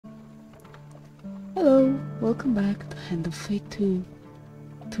Hello, welcome back to Hand of Fate 2.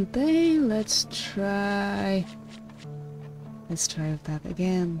 Today let's try that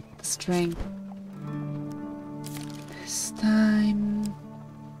again, the Strenght. This time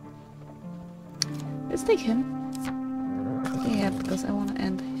let's take him. Yeah, because I want to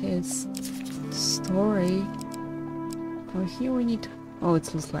end his story. For here we need to... Oh,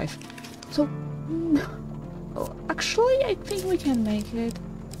 it's lose life. So, oh, actually I think we can make it.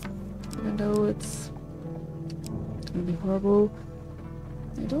 Even though it's gonna be horrible.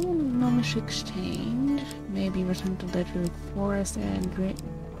 I don't want to nomish exchange. Maybe return to that real forest and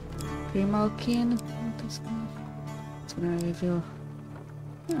Grimalkin. It's gonna reveal.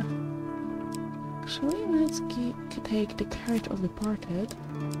 Yeah. Actually, let's take the carrot of departed.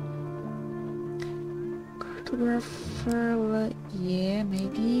 Cartographer, yeah,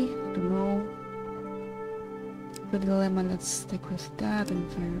 maybe. I don't know. The dilemma, let's stick with that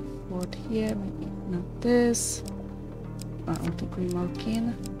and fire forward here, maybe not this. Or the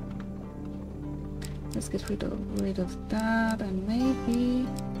Grimalkin. Let's get rid of that and maybe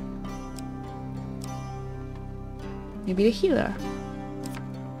the healer.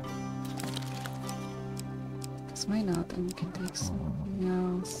 Because why not? And we can take something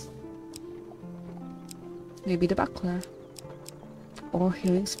else. Maybe the buckler. Or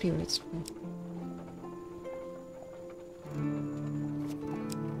healing spirits.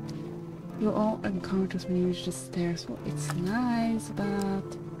 You all encounters when you reach the stairs. Well, it's nice,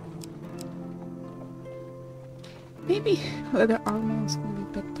 but maybe leather armor is gonna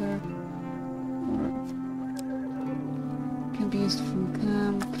be better. Or can be used from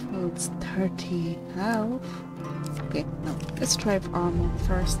camp. Well, it's 30 health. Okay, no, let's try armor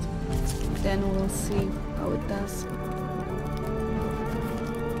first. Then we'll see how it does.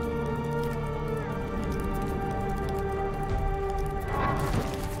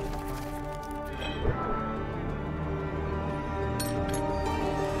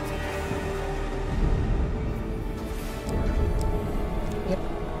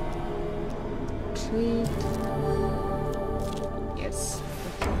 Yes,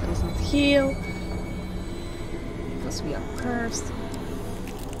 the thought does not heal because we are cursed.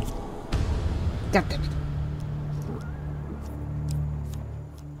 God damn it.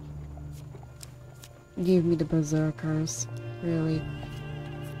 Give me the berserkers, really.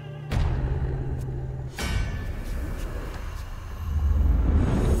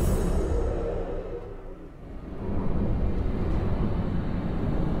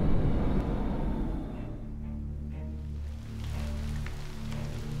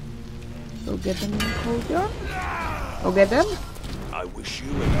 Go get them in the courtyard. Go get them. I wish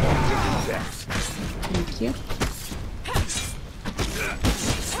you an object death. Thank you.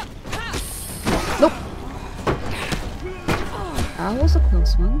 Nope. That was a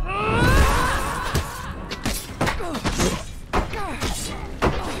close one.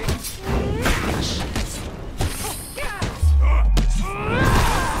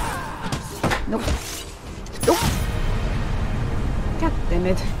 Nope. Nope. God damn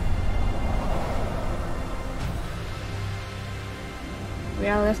it. We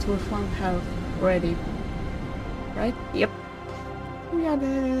are left with 1 health already. Right? Yep. We are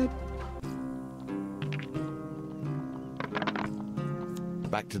dead.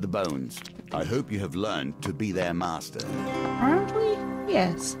 Back to the bones. I hope you have learned to be their master. Aren't we?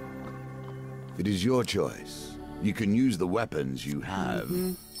 Yes. It is your choice. You can use the weapons you have,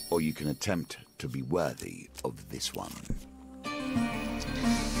 or you can attempt to be worthy of this one.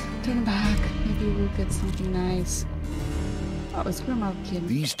 Turn back. Maybe we'll get something nice. Oh, it's Grimalkin.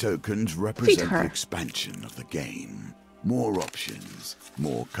 These tokens represent the expansion of the game. More options,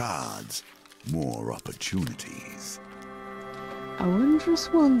 more cards, more opportunities. A wondrous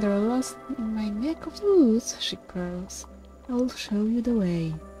wonder lost in my neck of the woods, she curls. I will show you the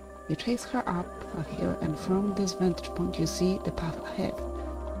way. You chase her up a hill, and from this vantage point you see the path ahead.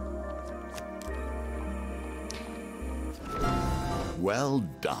 Well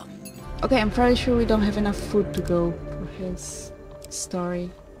done. Okay, I'm pretty sure we don't have enough food to go for his story.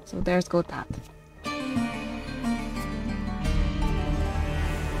 So there's go that.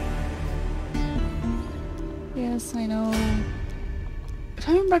 Yes, I know. If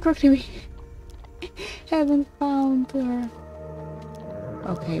I remember correctly, we haven't found her.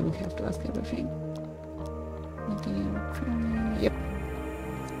 Okay, we have to ask everything. Yep.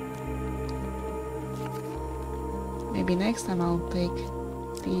 Maybe next time I'll take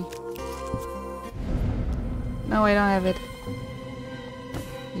the... No, I don't have it.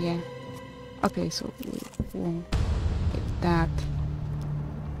 Yeah. Okay, so we won't get that.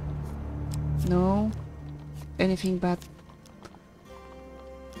 No. Anything but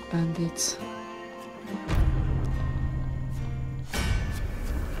bandits.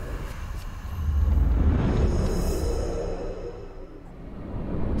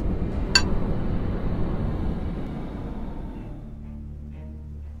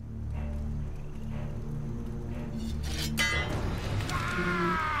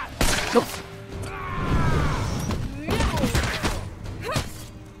 Nope.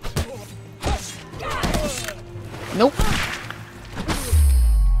 Nope.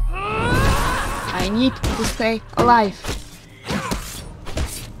 I need to stay alive.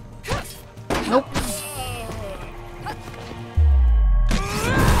 Nope.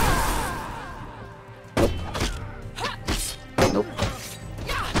 Nope.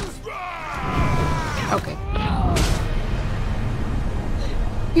 Okay.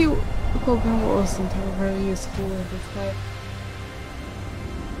 Cloven wasn't very useful in this fight.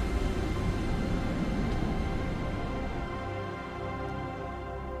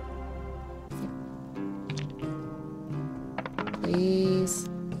 Please.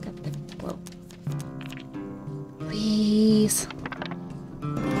 Captain. Whoa. Please.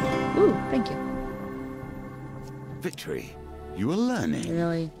 Ooh, thank you. Victory. You are learning.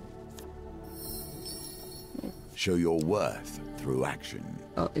 Really? Show your worth through action.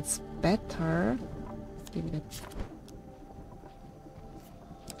 Oh, it's better. Give me that.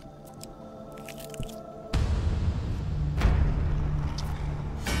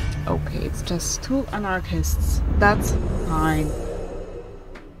 Okay, it's just 2 anarchists. That's fine.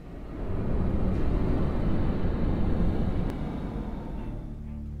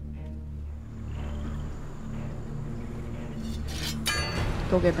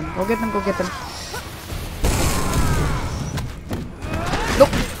 Go get them, go get them, go get them. Nope.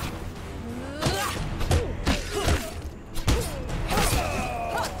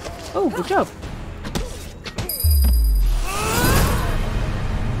 Oh, good job.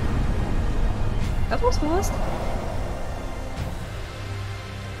 That was fast.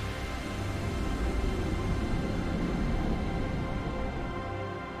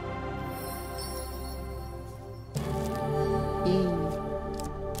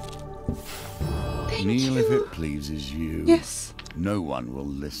 Kneel if it pleases you. Yes. No one will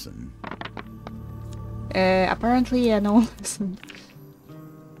listen. Apparently, yeah, no one listened.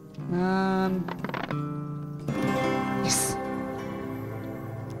 Yes.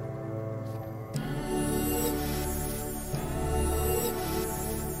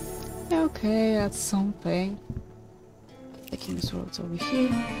 Okay, that's something. The king's swords over here.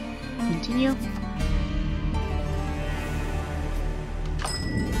 Continue.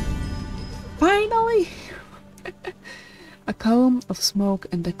 Finally! A column of smoke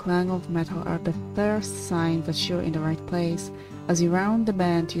and the clang of metal are the first sign that you're in the right place. As you round the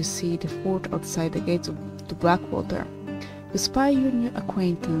bend, you see the fort outside the gates of the Blackwater. You spy your new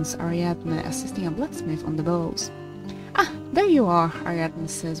acquaintance, Ariadne, assisting a blacksmith on the bellows. Ah, there you are, Ariadne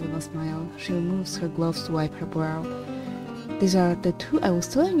says with a smile. She removes her gloves to wipe her brow. These are the 2 I was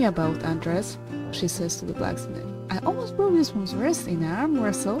telling you about, Andres, she says to the blacksmith. I almost broke this one's wrist in an arm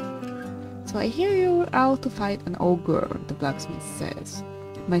wrestle. So I hear you're out to fight an ogre, the blacksmith says.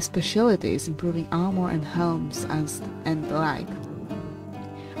 My specialty is improving armor and helms and the like.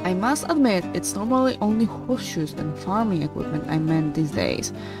 I must admit, it's normally only horseshoes and farming equipment I mend these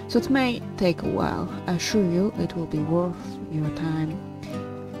days, so it may take a while. I assure you it will be worth your time.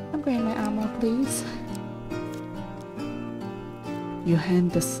 Upgrade my armor, please. You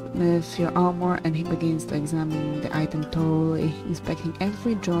hand the smith your armor and he begins to examine the item thoroughly, inspecting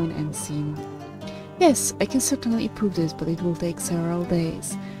every joint and seam. Yes, I can certainly improve this, but it will take several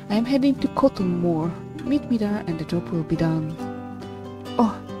days. I am heading to Cottonmore. Meet me there and the job will be done.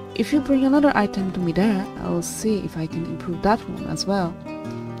 Oh, if you bring another item to me there, I'll see if I can improve that one as well.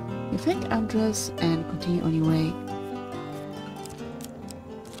 You thank Andres and continue on your way.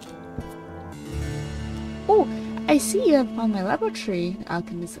 Oh, I see you have found my laboratory, the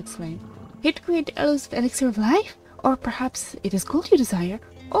alchemist exclaimed. Here to create the elusive elixir of life? Or perhaps it is gold you desire?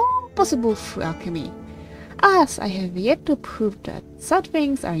 All possible through alchemy. As I have yet to prove that such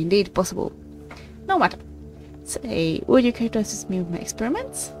things are indeed possible. No matter. Say, would you care to assist me with my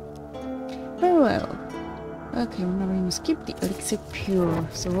experiments? Very well. Okay, remember you must keep the elixir pure,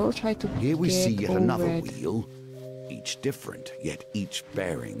 so we'll try to Here we see yet another red. wheel, each different, yet each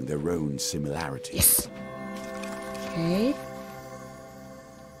bearing their own similarities. Yes. Okay.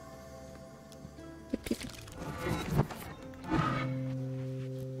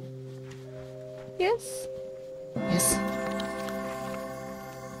 Yes. Yes.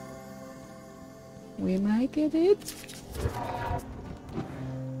 We might get it.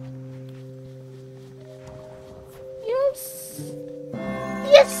 Yes.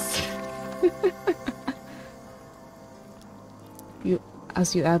 Yes.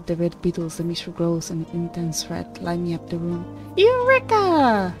 As you add the red beetles, the mixture grows an intense red, lighting up the room.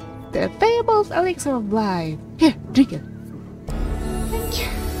 Eureka! The Fables Elixir of Life! Here, drink it! Thank you!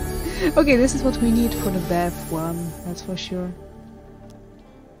 Okay, this is what we need for the bath one, that's for sure.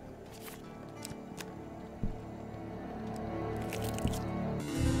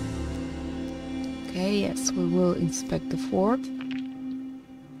 Okay, yes, we will inspect the fort.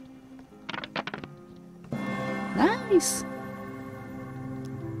 Nice!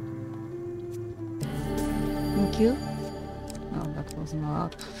 Thank you. No, that wasn't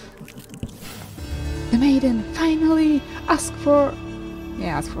allowed. The maiden finally ask for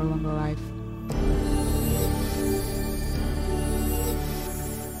a longer life.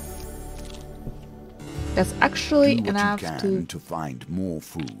 That's actually Do what enough you can to find more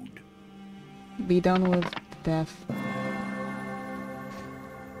food. Be done with death.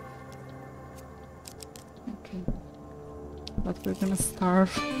 Okay. But we're gonna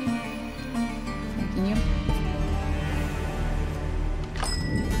starve. Continue.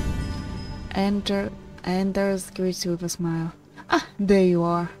 Anders greets you with a smile. Ah, there you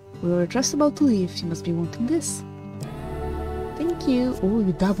are. We were just about to leave. You must be wanting this. Thank you. Oh,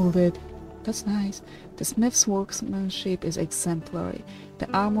 you doubled it. That's nice. The smith's workmanship is exemplary. The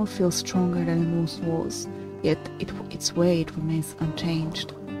armor feels stronger than it once was, yet its weight remains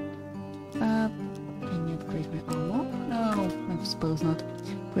unchanged. Can you upgrade my armor? No, I suppose not.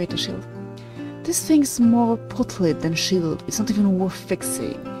 Create a shield. This thing's more potlit than shield. It's not even worth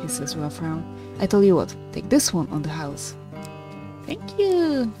fixing, he says with a frown. I tell you what, take this one on the house. Thank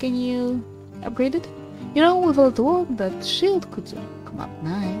you. Can you upgrade it? You know, with a little work, that shield could come up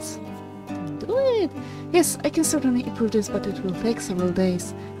nice. Do it! Yes, I can certainly improve this, but it will take several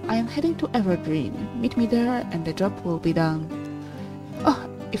days. I am heading to Evergreen. Meet me there and the job will be done. Oh,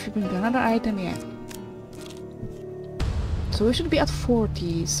 if you bring another item, yeah. So we should be at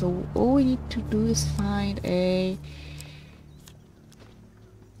 40, so all we need to do is find a...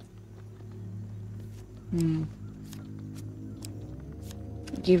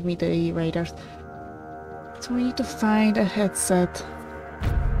 Give me the radars. So we need to find a headset.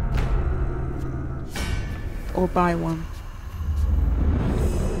 Or buy one.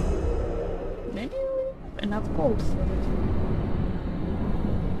 Maybe enough gold for it.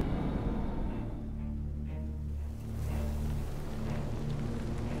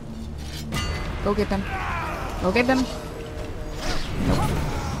 Go get them. Go get them. Nope.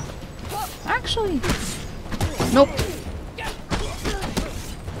 Actually. Nope.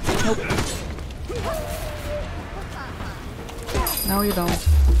 Nope. No, you don't.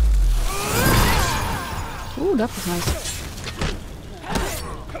 Ooh, that was nice.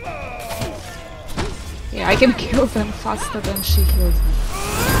 Yeah, I can kill them faster than she kills them.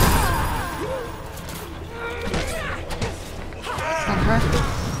 Stun her.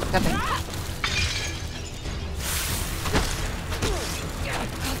 That thing.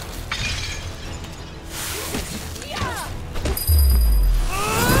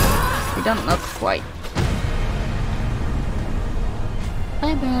 We don't, not quite.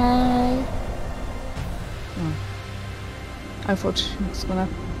 Bye bye. Oh. I thought she was gonna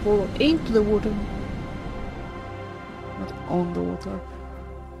fall into the water, not on the water.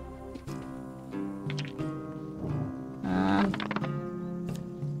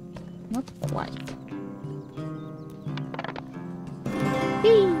 Not quite.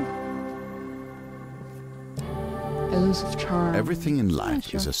 Yay! Elusive charm. Everything in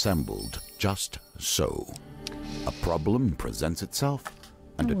life is assembled just so. A problem presents itself,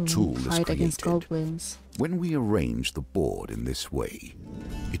 and a tool is created. When we arrange the board in this way,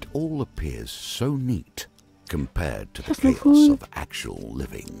 it all appears so neat compared to the chaos of actual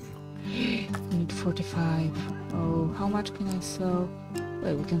living. I need 45. Oh, how much can I sell?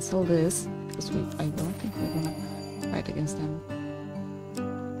 Wait, we can sell this, because I don't think we're gonna fight against them.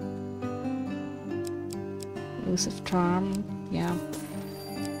 Elusive charm, yeah.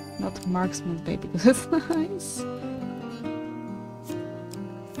 Not marksman baby, because it's nice.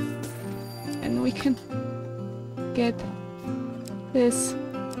 And we can get this,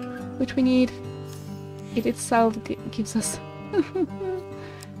 which we need. It itself gives us...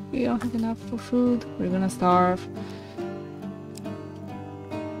 We don't have enough for food, we're gonna starve.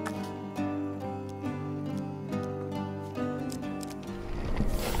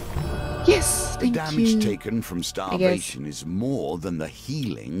 Yes, thank you. The damage taken from starvation is more than the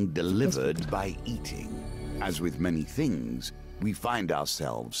healing delivered by eating. As with many things, we find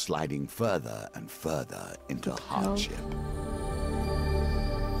ourselves sliding further and further into hardship.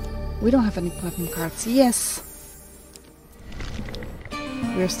 We don't have any platinum cards. Yes!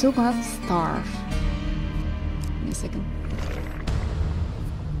 We're still gonna starve. Give me a second.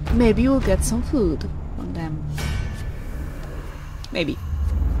 Maybe you'll get some food from them. Maybe.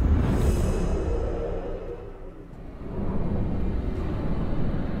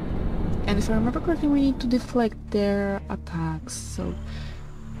 And if I remember correctly, we need to deflect their attacks, so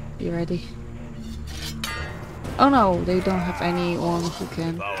be ready. Oh no, they don't have anyone who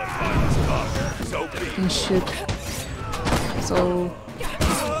can shoot. So...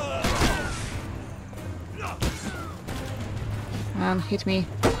 Man, hit me.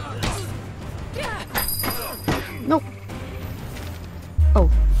 Nope. Oh.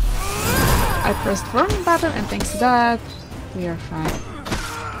 I pressed the wrong button and thanks to that, we are fine.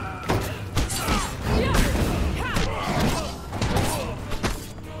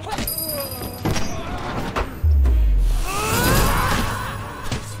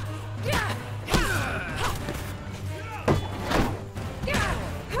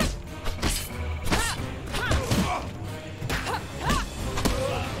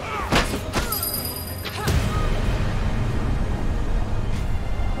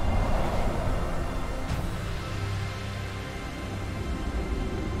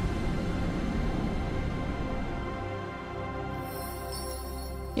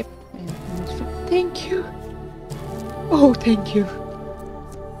 Yep, and thank you. Oh, thank you.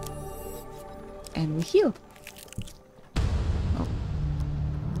 And we heal. Oh.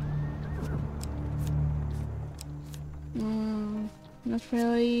 Not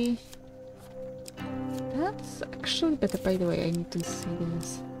really. That's actually better, by the way. I need to see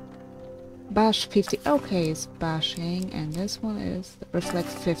this. Bash 50. Okay, it's bashing, and this one is reflect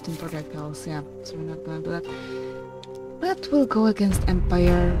 15 projectiles. Yeah, so we're not gonna do that. That will go against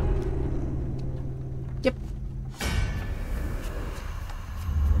Empire. Yep.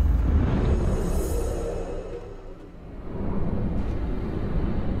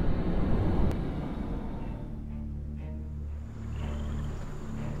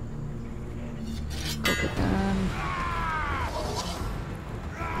 Go get them.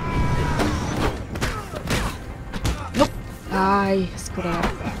 Nope. I screwed up.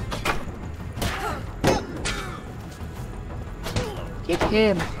 Get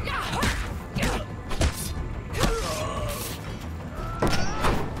him.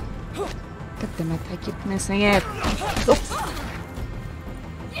 God damn it, I keep missing it. Oops.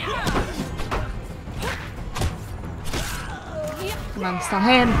 Come on, stop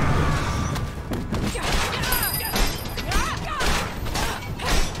him.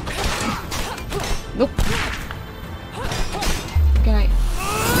 Nope. Can I?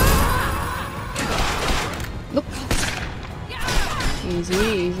 Nope. Easy,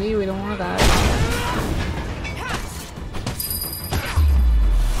 easy, we don't want to die.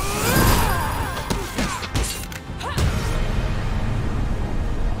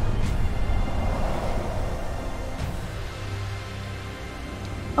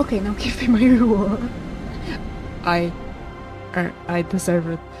 Okay, now give me my reward. I deserve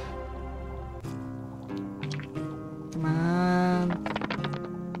it. Come on.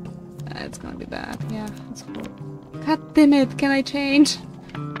 It's gonna be bad. Yeah, it's cool. God damn it, can I change?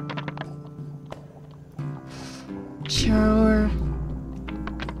 Sure.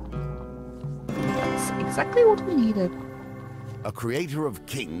 That's exactly what we needed. A creator of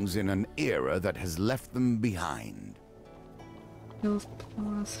kings in an era that has left them behind. Health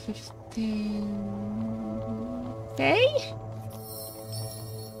plus 15. Okay.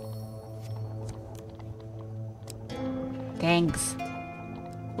 Thanks.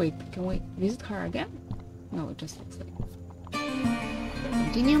 Wait, can we visit her again? No, it just looks like.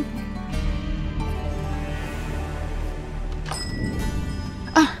 Continue.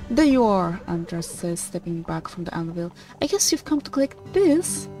 Ah, there you are, Andres says, stepping back from the anvil. I guess you've come to collect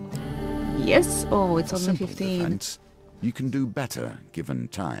this? Yes? Oh, it's only 15. Defense. You can do better, given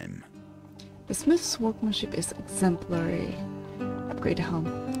time. The smith's workmanship is exemplary. Upgrade the helm.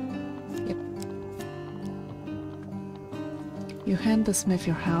 Yep. You hand the smith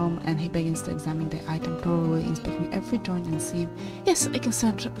your helm, and he begins to examine the item thoroughly, inspecting every joint and seam. Yes, I can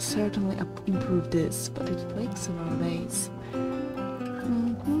certainly improve this, but it will take several days.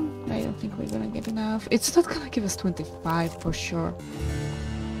 I don't think we're gonna get enough. It's not gonna give us 25 for sure.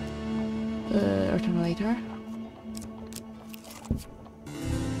 Return later.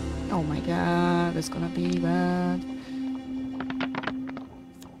 Oh my god, it's gonna be bad.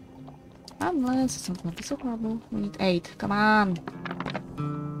 Unless it's not gonna be so horrible. We need 8. Come on.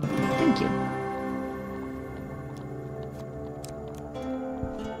 Thank you.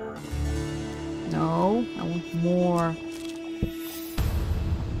 No, I want more.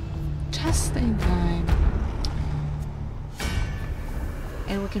 Just in time.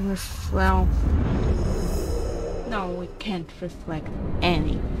 And we can well, no, we can't reflect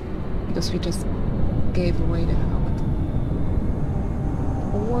any. Because we just gave away the helmet.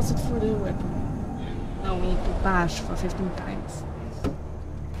 Or was it for the weapon? No, we need to bash for 15 times.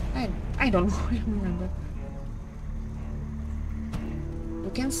 I don't know, I don't remember. We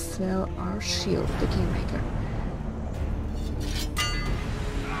can sell our shield, the Kingmaker.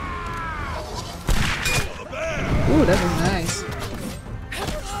 Ooh, that was nice.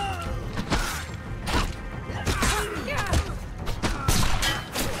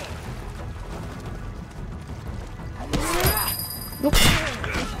 Nope.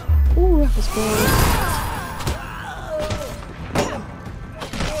 Ooh, that was cool.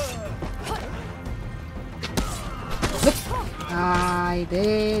 I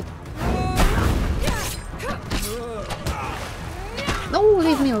did. No,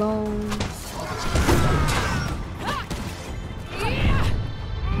 leave me alone.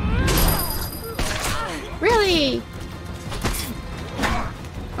 Really?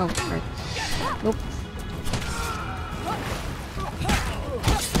 Oh, right. Nope.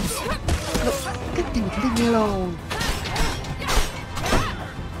 Nope. God damn it, leave me alone.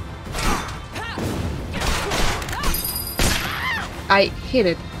 I hit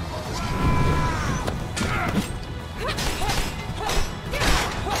it.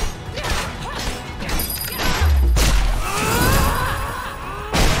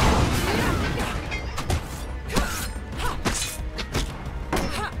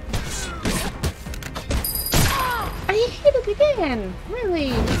 I hit it again.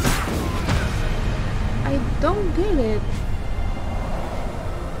 Really? I don't get it.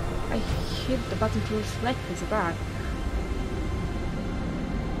 I hit the button to reflect his attack.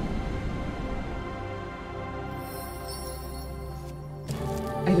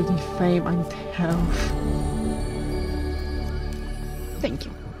 I didn't fame and health. Thank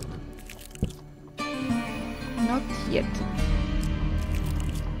you. Not yet.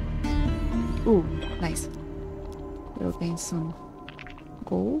 Ooh, nice. We'll gain some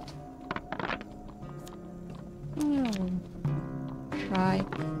gold. Oh, try.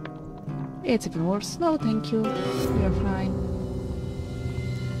 It's even worse. No, thank you. We are fine.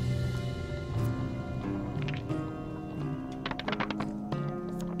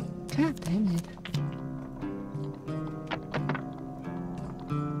 God damn it.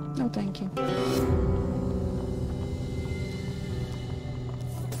 No, thank you.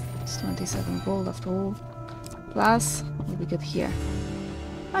 It's 27 gold after all. Plus, what we get here.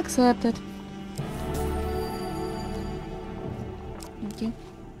 Accepted. Thank you.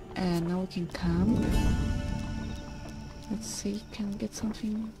 And now we can come. Let's see, can we get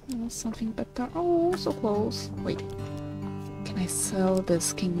something else, something better? Oh, so close. Wait. Can I sell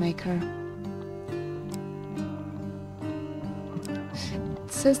this Kingmaker?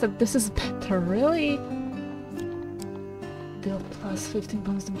 It says that this is better, really? Deal plus 15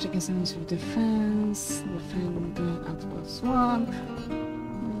 bonus damage against enemies with defense. Defend at +1.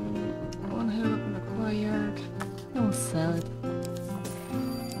 One health acquired. I will sell it.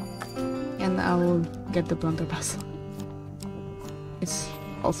 And I will get the blunderbuss. It's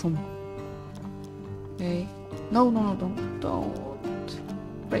awesome. Okay. No, don't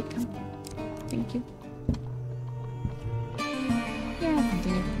break him. Thank you. Yeah,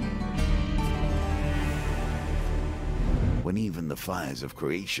 continue. When even the fires of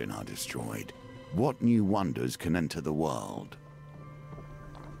creation are destroyed, what new wonders can enter the world?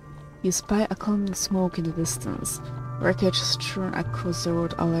 You spy a column of smoke in the distance. Wreckage strewn across the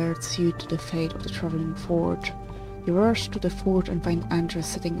road alerts you to the fate of the traveling forge. You rush to the forge and find Andres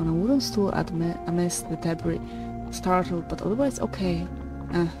sitting on a wooden stool amidst the debris. Startled, but otherwise okay.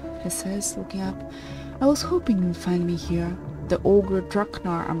 He says, looking up. I was hoping you'd find me here. The ogre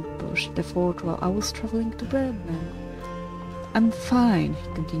Draknar ambushed the forge while I was traveling to Bredman. I'm fine,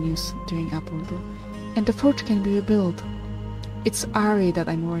 he continues, tearing up a little. And the forge can be rebuilt. It's Ari that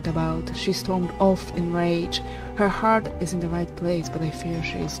I'm worried about. She stormed off in rage. Her heart is in the right place, but I fear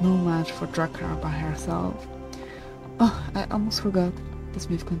she is no match for Draknar by herself. Oh, I almost forgot. The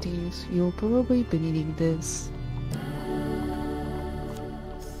smith continues. You'll probably be needing this.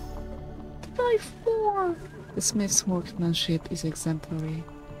 5-4! The smith's workmanship is exemplary.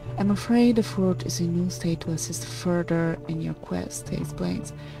 I'm afraid the forge is in no state to assist further in your quest, he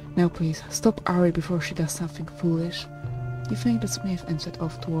explains. Now please, stop Ari before she does something foolish. You thank the smith and set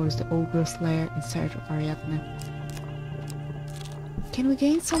off towards the ogre's lair in search of Ariadne. Can we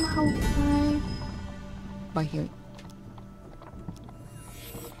gain somehow by healing?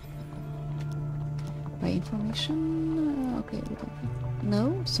 By information? Okay, we don't.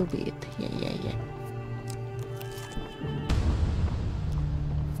 No? So be it. Yeah.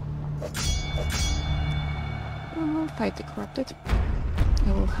 Fight the corrupted.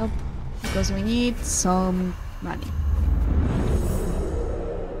 I will help Because we need some money.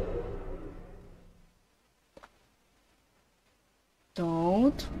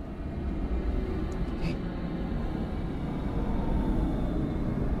 Don't. Okay.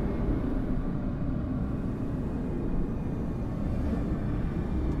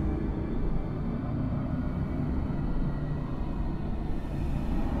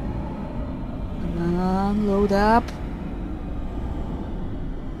 Come on, load up.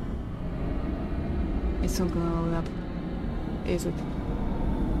 It's not gonna load up, is it?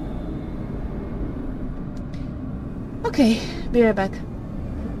 Okay, be right back.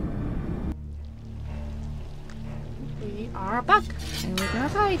 We are back, and we're gonna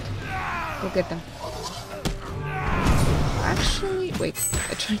fight. Go get them. Actually, wait.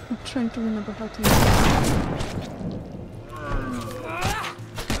 I'm trying to remember how to use it.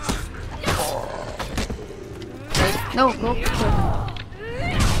 Wait, no, go.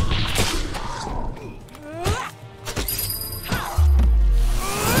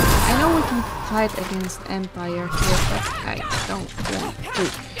 I know we can fight against Empire here, but I don't want to.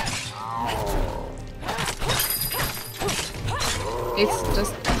 It's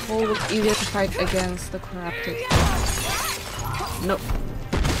just always easier to fight against the corrupted. No.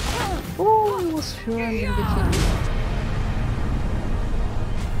 Oh, I was sure I'm gonna get hit.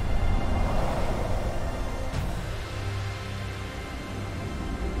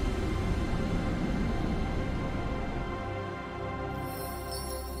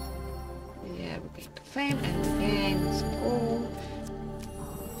 Yeah, we get the fame and again some gold.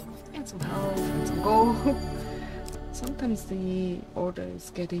 And some health and some gold. Sometimes the order is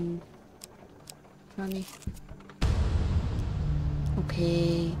getting funny.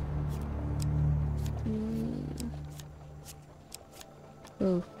 Okay.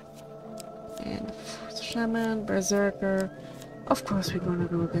 Oh. And Shaman, Berserker. Of course we're gonna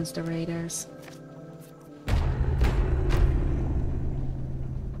go against the Raiders.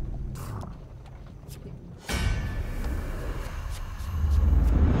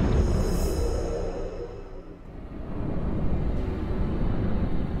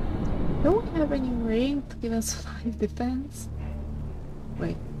 Don't we have any ring to give us 5 defense?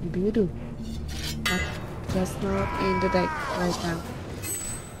 Wait, maybe we do. But just not in the deck right now.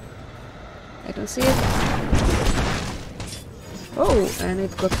 I don't see it. Oh, and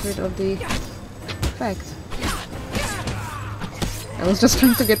it got rid of the effect. I was just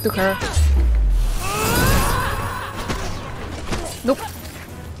trying to get to her. Nope.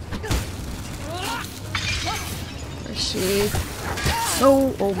 Where is she?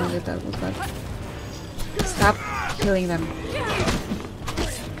 No! Oh my god, that was bad. Stop killing them.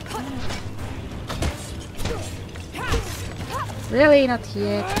 Really? Not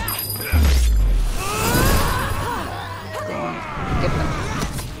yet. Go on. Get them.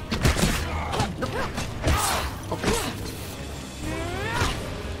 Nope. Okay.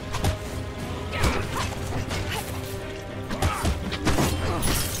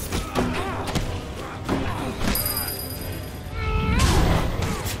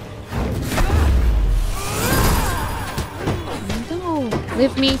 No!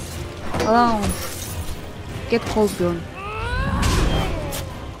 Leave me alone. Get cold gun.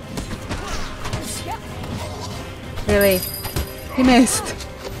 Really? He missed.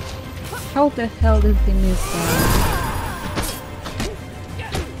 How the hell did he miss that?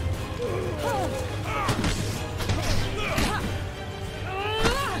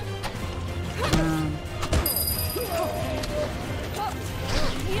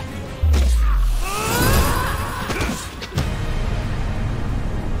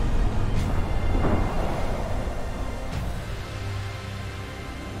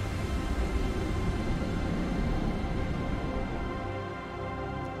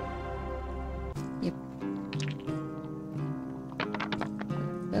 Yep.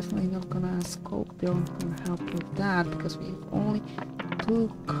 Definitely not gonna ask Scorpion for help with that because we have only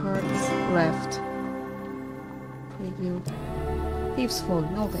 2 cards left. Preview. Thieves Fall,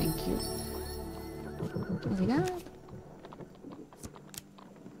 no thank you. Only that.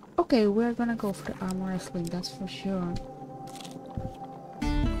 Okay, we're gonna go for the armor wrestling, that's for sure.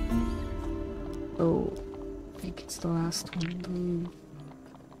 Oh, I think it's the last one.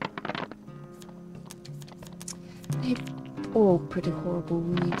 Oh, pretty horrible.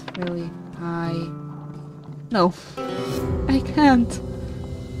 We need really high. No, I can't.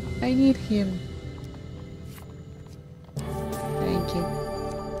 I need him. Thank you.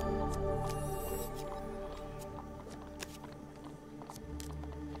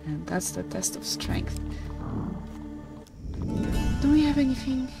 And that's the test of strength. Do we have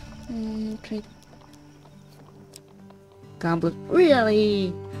anything? Trade. Gambler.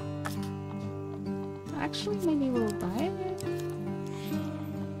 Really? Actually, maybe we'll buy it.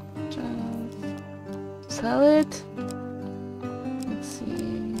 Just sell it. Let's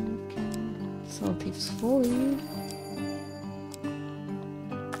see. Okay. Sell Thief's Folly.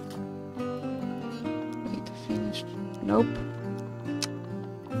 Wait, finished. Nope.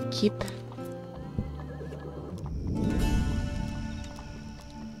 Keep.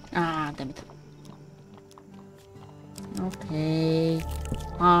 Ah, damn it. Okay.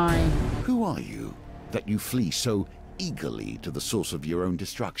 Fine. Who are you, that you flee so eagerly to the source of your own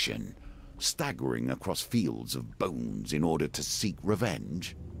destruction, staggering across fields of bones in order to seek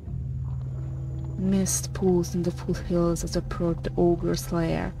revenge? Mist pools in the foothills as I approach the ogre's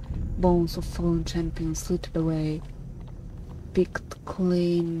lair. Bones of fallen champions littered away, picked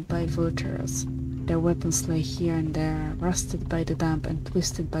clean by vultures. Their weapons lay here and there, rusted by the damp and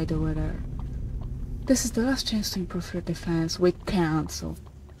twisted by the weather. This is the last chance to improve your defense. We cancel.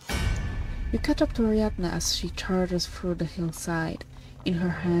 You catch up to Ariadne as she charges through the hillside. In her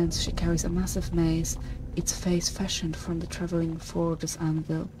hands she carries a massive mace, its face fashioned from the traveling forge's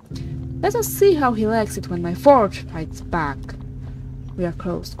anvil. Let us see how he likes it when my forge fights back. We are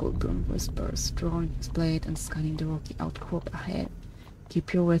close, Goldburn whispers, drawing his blade and scanning the rocky outcrop ahead.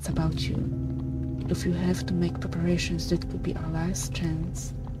 Keep your wits about you. If you have to make preparations, that could be our last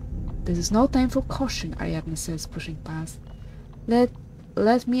chance. This is no time for caution, Ariadne says, pushing past.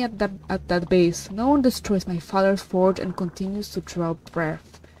 Let me at that base. No one destroys my father's forge and continues to draw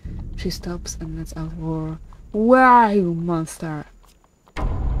breath. She stops and lets out a roar. Where are you, monster?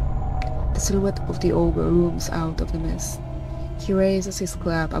 The silhouette of the ogre looms out of the mist. He raises his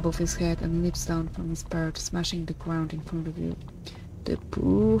club above his head and leaps down from his perch, smashing the ground in front of you. The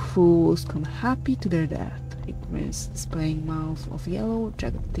poor fools come happy to their death, he grins, displaying mouth of yellow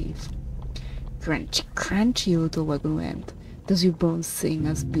jagged teeth. Crunchy, crunchy, little wagon. Does your bone sing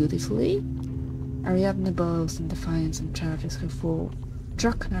as beautifully? Ariadne bellows in defiance and charges her foe.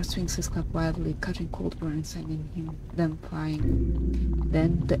 Draknar swings his club wildly, catching Coldburn and sending them flying.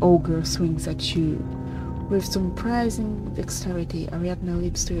 Then the ogre swings at you. With surprising dexterity, Ariadne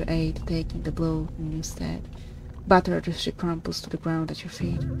leaps to your aid, taking the blow in your stead. Battered, she crumples to the ground at your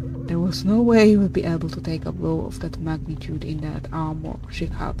feet. There was no way you would be able to take a blow of that magnitude in that armor, she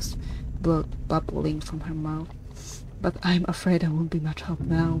huffs, blood bubbling from her mouth. But I'm afraid I won't be much help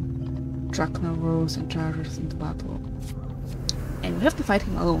now. Draknar roars and charges into battle. And we have to fight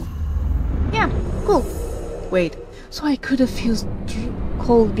him alone. Yeah, cool. Wait, so I could have used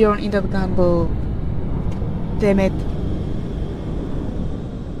Coldbjorn in that gamble. Damn it.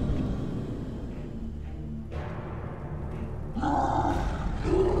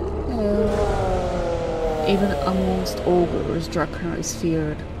 Even amongst ogres, Draknar is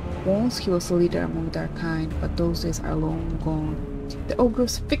feared. Once he was a leader among their kind, but those days are long gone. The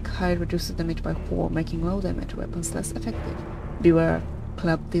ogre's thick hide reduces damage by 4, making low damage weapons less effective. Beware,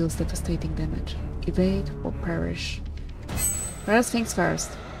 club deals devastating damage. Evade or perish. First things first.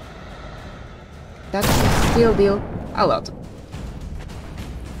 That should still deal a lot.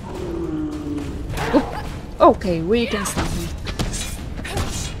 Oh, okay, we can stun him.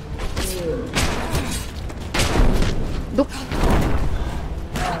 Nope.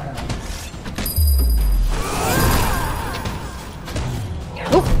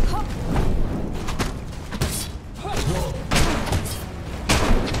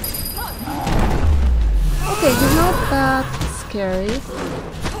 Okay, he's not that scary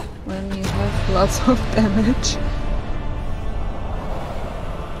when you have lots of damage.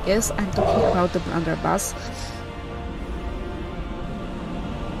 Yes, I'm talking about the blunderbuss.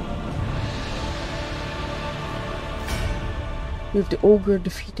 With the ogre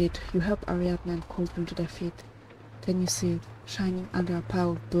defeated, you help Ariadne and Coldburn to their feet. Then you see, shining under a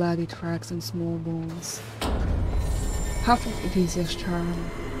pile of bloody tracks and small bones, half of Edesia's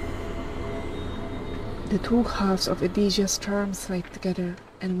charm. The two halves of Edesia's charm slide together,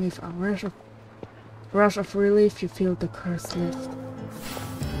 and with a rush of relief you feel the curse lift.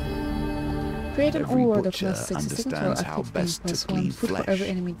 Create an order of plus 6 signature active gain plus 1 food for every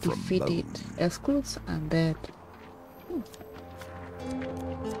enemy defeated, excludes undead.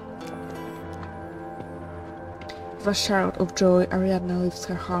 With a shout of joy, Ariadne lifts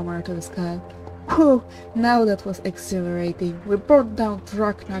her hammer to the sky. Whew, now that was exhilarating. We brought down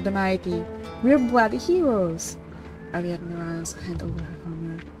Draknar the Mighty. We're bloody heroes. Ariadne runs a hand over her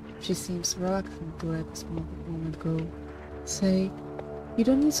hammer. She seems reluctant to let this moment go. Say, you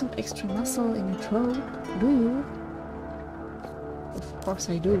don't need some extra muscle in your throat, do you? Of course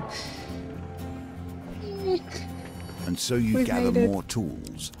I do. And so you gather more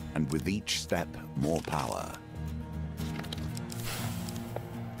tools, and with each step, more power.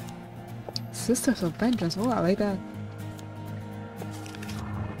 Sisters of Vengeance. Oh, I like that.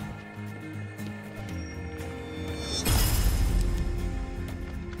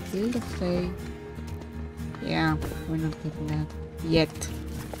 Field of Fae. Yeah, we're not getting that yet.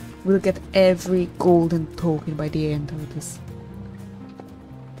 We'll get every golden token by the end of this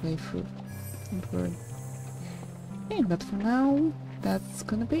playthrough. Don't worry. Okay, but for now, that's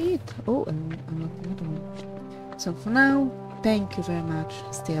gonna be it. Oh, and another one. So for now, thank you very much.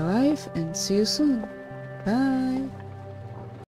 Stay alive and see you soon. Bye.